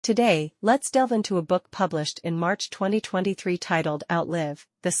Today, let's delve into a book published in March 2023 titled Outlive,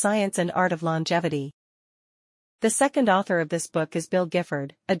 The Science and Art of Longevity. The second author of this book is Bill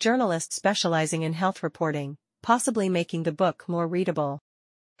Gifford, a journalist specializing in health reporting, possibly making the book more readable.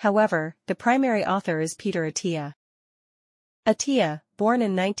 However, the primary author is Peter Attia. Attia, born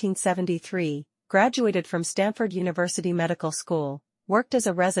in 1973, graduated from Stanford University Medical School, worked as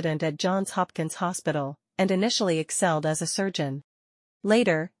a resident at Johns Hopkins Hospital, and initially excelled as a surgeon.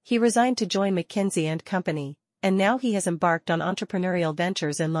 Later, he resigned to join McKinsey & Company, and now he has embarked on entrepreneurial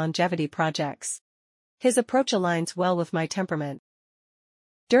ventures and longevity projects. His approach aligns well with my temperament.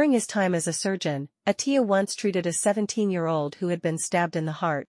 During his time as a surgeon, Attia once treated a 17-year-old who had been stabbed in the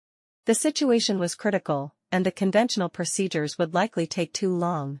heart. The situation was critical, and the conventional procedures would likely take too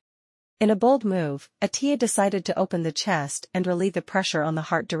long. In a bold move, Attia decided to open the chest and relieve the pressure on the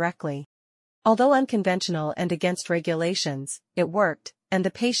heart directly. Although unconventional and against regulations, it worked, and the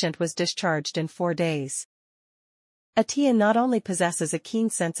patient was discharged in 4 days. Attia not only possesses a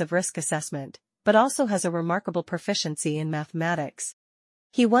keen sense of risk assessment, but also has a remarkable proficiency in mathematics.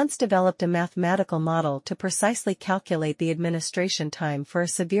 He once developed a mathematical model to precisely calculate the administration time for a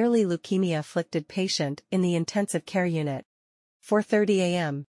severely leukemia-afflicted patient in the intensive care unit. 4:30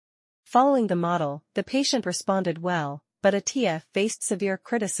 a.m. Following the model, the patient responded well, but Attia faced severe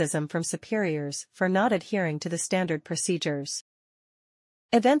criticism from superiors for not adhering to the standard procedures.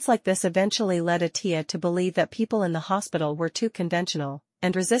 Events like this eventually led Attia to believe that people in the hospital were too conventional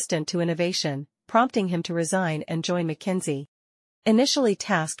and resistant to innovation, prompting him to resign and join McKinsey. Initially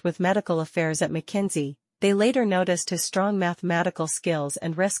tasked with medical affairs at McKinsey, they later noticed his strong mathematical skills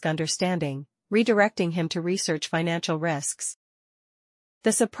and risk understanding, redirecting him to research financial risks.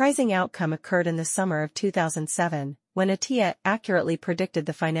 The surprising outcome occurred in the summer of 2007, when Attia accurately predicted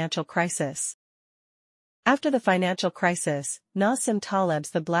the financial crisis. After the financial crisis, Nassim Taleb's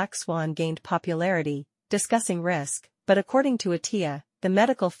The Black Swan gained popularity, discussing risk, but according to Attia, the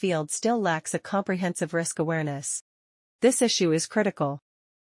medical field still lacks a comprehensive risk awareness. This issue is critical.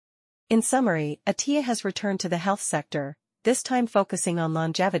 In summary, Attia has returned to the health sector, this time focusing on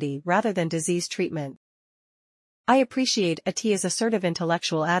longevity rather than disease treatment. I appreciate Attia's assertive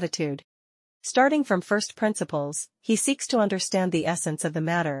intellectual attitude. Starting from first principles, he seeks to understand the essence of the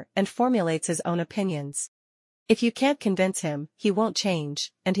matter and formulates his own opinions. If you can't convince him, he won't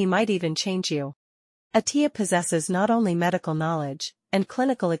change, and he might even change you. Attia possesses not only medical knowledge and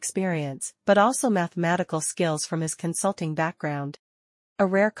clinical experience, but also mathematical skills from his consulting background. A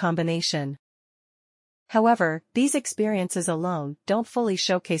rare combination. However, these experiences alone don't fully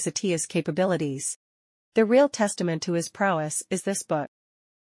showcase Attia's capabilities. The real testament to his prowess is this book.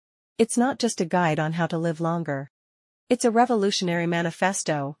 It's not just a guide on how to live longer. It's a revolutionary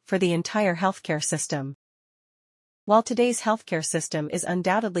manifesto for the entire healthcare system. While today's healthcare system is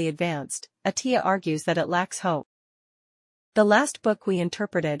undoubtedly advanced, Attia argues that it lacks hope. The last book we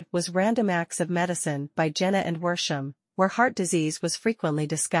interpreted was Random Acts of Medicine by Jenna and Worsham, where heart disease was frequently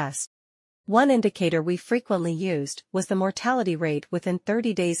discussed. One indicator we frequently used was the mortality rate within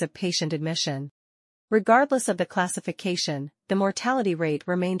 30 days of patient admission. Regardless of the classification, the mortality rate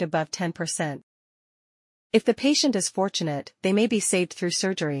remained above 10%. If the patient is fortunate, they may be saved through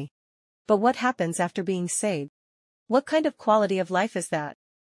surgery. But what happens after being saved? What kind of quality of life is that?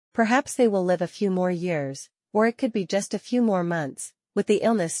 Perhaps they will live a few more years, or it could be just a few more months, with the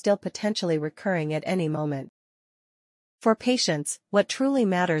illness still potentially recurring at any moment. For patients, what truly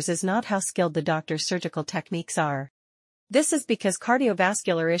matters is not how skilled the doctor's surgical techniques are. This is because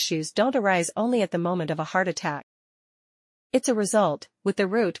cardiovascular issues don't arise only at the moment of a heart attack. It's a result, with the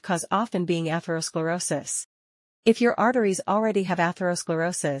root cause often being atherosclerosis. If your arteries already have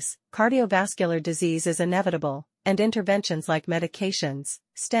atherosclerosis, cardiovascular disease is inevitable, and interventions like medications,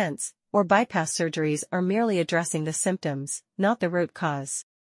 stents, or bypass surgeries are merely addressing the symptoms, not the root cause.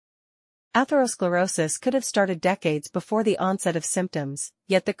 Atherosclerosis could have started decades before the onset of symptoms,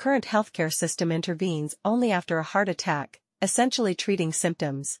 yet the current healthcare system intervenes only after a heart attack, essentially treating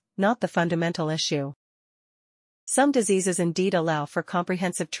symptoms, not the fundamental issue. Some diseases indeed allow for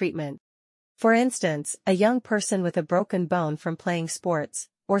comprehensive treatment. For instance, a young person with a broken bone from playing sports,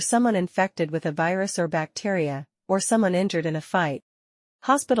 or someone infected with a virus or bacteria, or someone injured in a fight.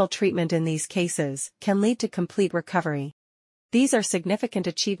 Hospital treatment in these cases can lead to complete recovery. These are significant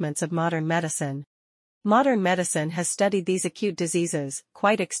achievements of modern medicine. Modern medicine has studied these acute diseases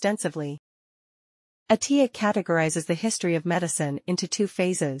quite extensively. Attia categorizes the history of medicine into 2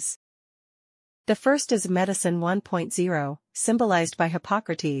 phases. The first is Medicine 1.0, symbolized by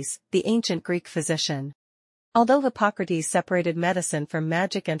Hippocrates, the ancient Greek physician. Although Hippocrates separated medicine from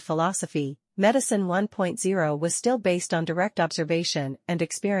magic and philosophy, Medicine 1.0 was still based on direct observation and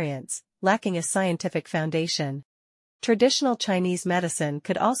experience, lacking a scientific foundation. Traditional Chinese medicine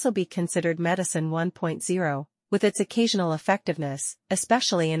could also be considered medicine 1.0, with its occasional effectiveness,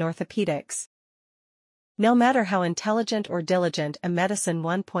 especially in orthopedics. No matter how intelligent or diligent a medicine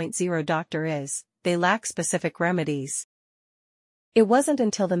 1.0 doctor is, they lack specific remedies. It wasn't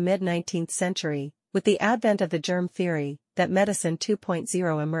until the mid-19th century, with the advent of the germ theory, that medicine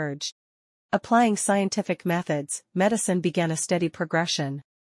 2.0 emerged. Applying scientific methods, medicine began a steady progression.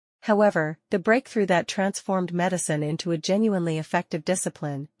 However, the breakthrough that transformed medicine into a genuinely effective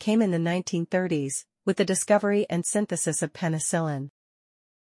discipline came in the 1930s, with the discovery and synthesis of penicillin.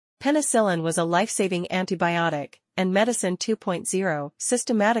 Penicillin was a life-saving antibiotic, and medicine 2.0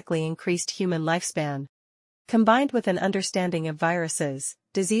 systematically increased human lifespan. Combined with an understanding of viruses,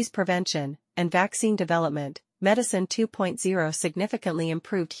 disease prevention, and vaccine development, medicine 2.0 significantly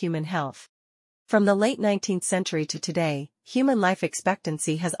improved human health. From the late 19th century to today, human life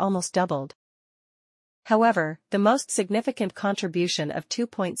expectancy has almost doubled. However, the most significant contribution of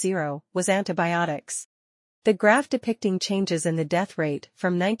 2.0 was antibiotics. The graph depicting changes in the death rate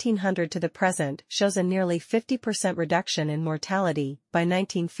from 1900 to the present shows a nearly 50% reduction in mortality by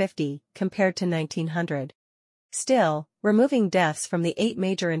 1950 compared to 1900. Still, removing deaths from the 8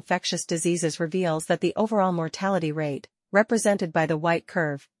 major infectious diseases reveals that the overall mortality rate, represented by the white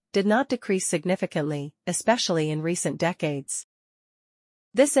curve, did not decrease significantly, especially in recent decades.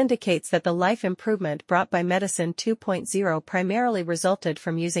 This indicates that the life improvement brought by medicine 2.0 primarily resulted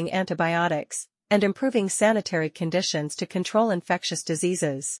from using antibiotics and improving sanitary conditions to control infectious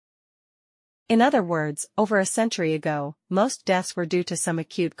diseases. In other words, over a century ago, most deaths were due to some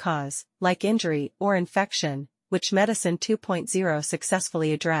acute cause, like injury or infection, which medicine 2.0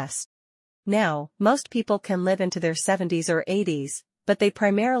 successfully addressed. Now, most people can live into their 70s or 80s, but they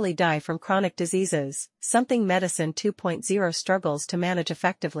primarily die from chronic diseases, something medicine 2.0 struggles to manage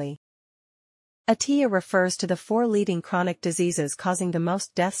effectively. Attia refers to the 4 leading chronic diseases causing the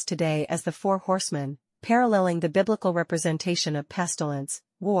most deaths today as the Four Horsemen, paralleling the biblical representation of pestilence,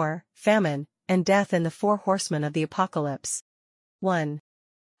 war, famine, and death in the Four Horsemen of the Apocalypse. 1.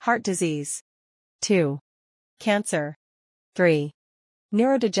 Heart disease. 2. Cancer. 3.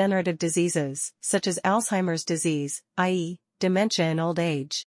 Neurodegenerative diseases, such as Alzheimer's disease, i.e., dementia in old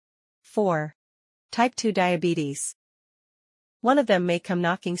age. 4. Type 2 diabetes. One of them may come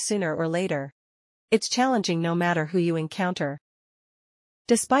knocking sooner or later. It's challenging no matter who you encounter.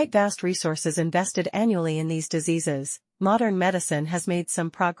 Despite vast resources invested annually in these diseases, modern medicine has made some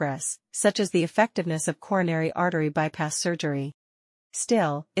progress, such as the effectiveness of coronary artery bypass surgery.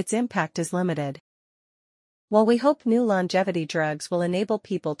 Still, its impact is limited. While we hope new longevity drugs will enable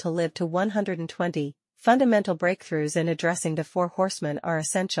people to live to 120, fundamental breakthroughs in addressing the Four Horsemen are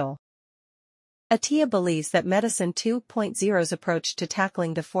essential. Attia believes that medicine 2.0's approach to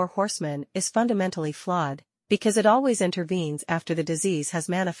tackling the Four Horsemen is fundamentally flawed, because it always intervenes after the disease has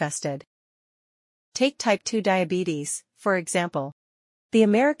manifested. Take type 2 diabetes, for example. The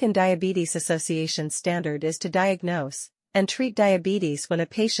American Diabetes Association standard is to diagnose and treat diabetes when a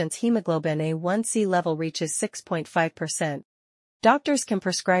patient's hemoglobin A1C level reaches 6.5%. Doctors can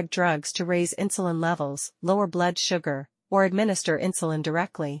prescribe drugs to raise insulin levels, lower blood sugar, or administer insulin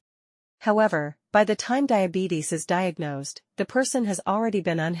directly. However, by the time diabetes is diagnosed, the person has already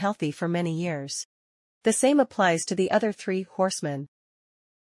been unhealthy for many years. The same applies to the other 3 horsemen.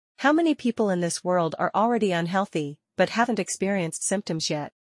 How many people in this world are already unhealthy, but haven't experienced symptoms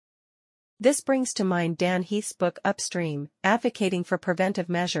yet? This brings to mind Dan Heath's book Upstream, advocating for preventive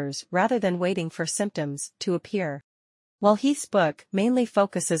measures rather than waiting for symptoms to appear. While Heath's book mainly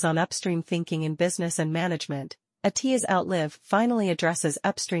focuses on upstream thinking in business and management, Attia's Outlive finally addresses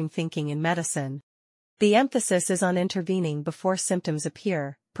upstream thinking in medicine. The emphasis is on intervening before symptoms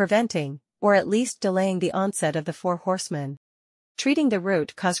appear, preventing, or at least delaying the onset of the Four Horsemen. Treating the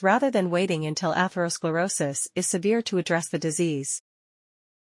root cause rather than waiting until atherosclerosis is severe to address the disease.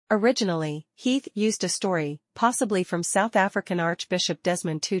 Originally, Heath used a story, possibly from South African Archbishop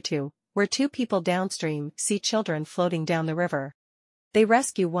Desmond Tutu, where 2 people downstream see children floating down the river. They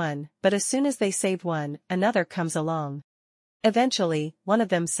rescue one, but as soon as they save one, another comes along. Eventually, one of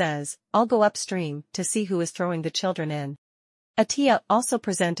them says, "I'll go upstream to see who is throwing the children in." Attia also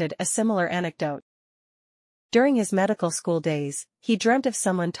presented a similar anecdote. During his medical school days, he dreamt of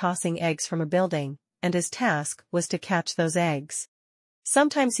someone tossing eggs from a building, and his task was to catch those eggs.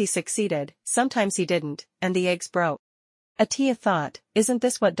 Sometimes he succeeded, sometimes he didn't, and the eggs broke. Attia thought, isn't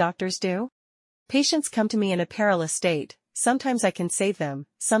this what doctors do? Patients come to me in a perilous state, sometimes I can save them,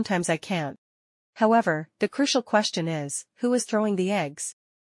 sometimes I can't. However, the crucial question is, who is throwing the eggs?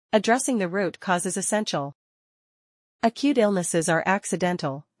 Addressing the root cause is essential. Acute illnesses are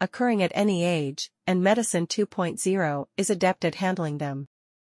accidental, occurring at any age, and Medicine 2.0 is adept at handling them.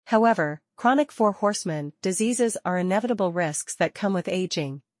 However, chronic Four Horsemen diseases are inevitable risks that come with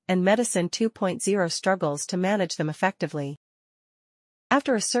aging, and Medicine 2.0 struggles to manage them effectively.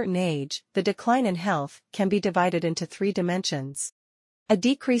 After a certain age, the decline in health can be divided into three dimensions. A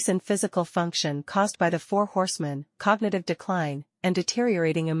decrease in physical function caused by the Four Horsemen, cognitive decline, and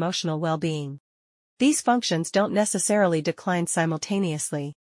deteriorating emotional well-being. These functions don't necessarily decline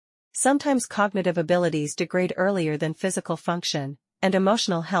simultaneously. Sometimes cognitive abilities degrade earlier than physical function, and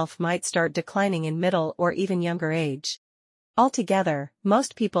emotional health might start declining in middle or even younger age. Altogether,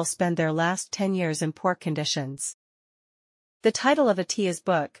 most people spend their last 10 years in poor conditions. The title of Attia's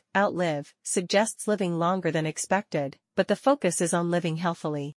book, Outlive, suggests living longer than expected, but the focus is on living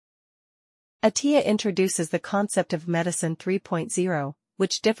healthily. Attia introduces the concept of Medicine 3.0,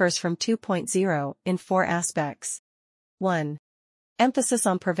 which differs from 2.0 in 4 aspects. 1. Emphasis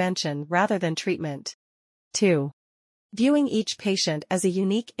on prevention rather than treatment. 2. Viewing each patient as a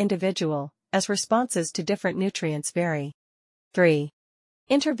unique individual, as responses to different nutrients vary. 3.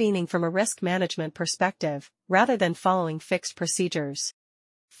 Intervening from a risk management perspective, rather than following fixed procedures.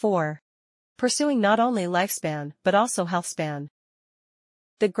 4. Pursuing not only lifespan but also healthspan.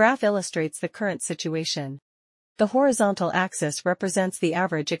 The graph illustrates the current situation. The horizontal axis represents the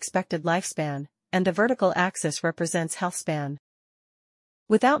average expected lifespan, and the vertical axis represents healthspan.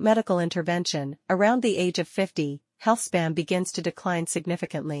 Without medical intervention, around the age of 50, healthspan begins to decline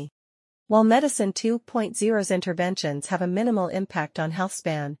significantly. While Medicine 2.0's interventions have a minimal impact on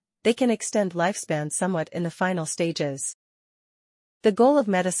healthspan, they can extend lifespan somewhat in the final stages. The goal of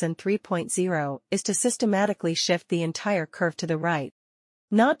Medicine 3.0 is to systematically shift the entire curve to the right.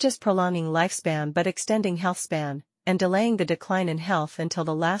 Not just prolonging lifespan but extending healthspan, and delaying the decline in health until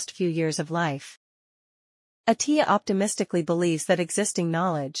the last few years of life. Attia optimistically believes that existing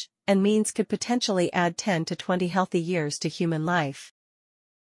knowledge and means could potentially add 10 to 20 healthy years to human life.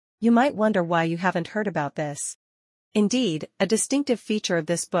 You might wonder why you haven't heard about this. Indeed, a distinctive feature of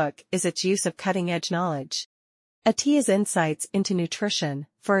this book is its use of cutting-edge knowledge. Attia's insights into nutrition,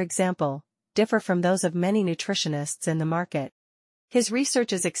 for example, differ from those of many nutritionists in the market. His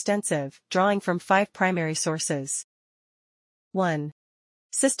research is extensive, drawing from 5 primary sources. 1.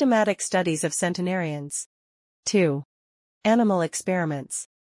 Systematic studies of centenarians. 2. Animal experiments.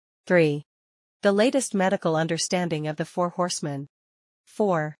 3. The latest medical understanding of the Four Horsemen.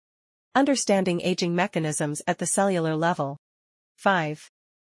 4. Understanding aging mechanisms at the cellular level. 5.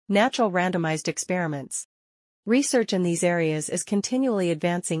 Natural randomized experiments. Research in these areas is continually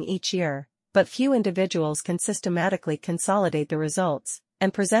advancing each year, but few individuals can systematically consolidate the results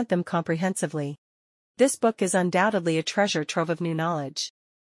and present them comprehensively. This book is undoubtedly a treasure trove of new knowledge.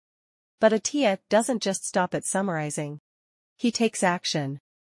 But Attia doesn't just stop at summarizing. He takes action.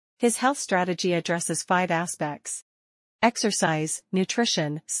 His health strategy addresses 5 aspects: exercise,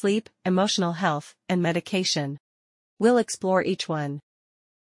 nutrition, sleep, emotional health, and medication. We'll explore each one.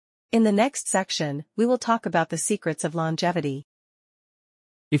 In the next section, we will talk about the secrets of longevity.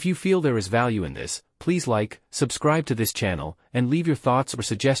 If you feel there is value in this, please like, subscribe to this channel, and leave your thoughts or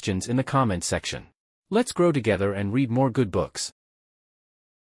suggestions in the comments section. Let's grow together and read more good books.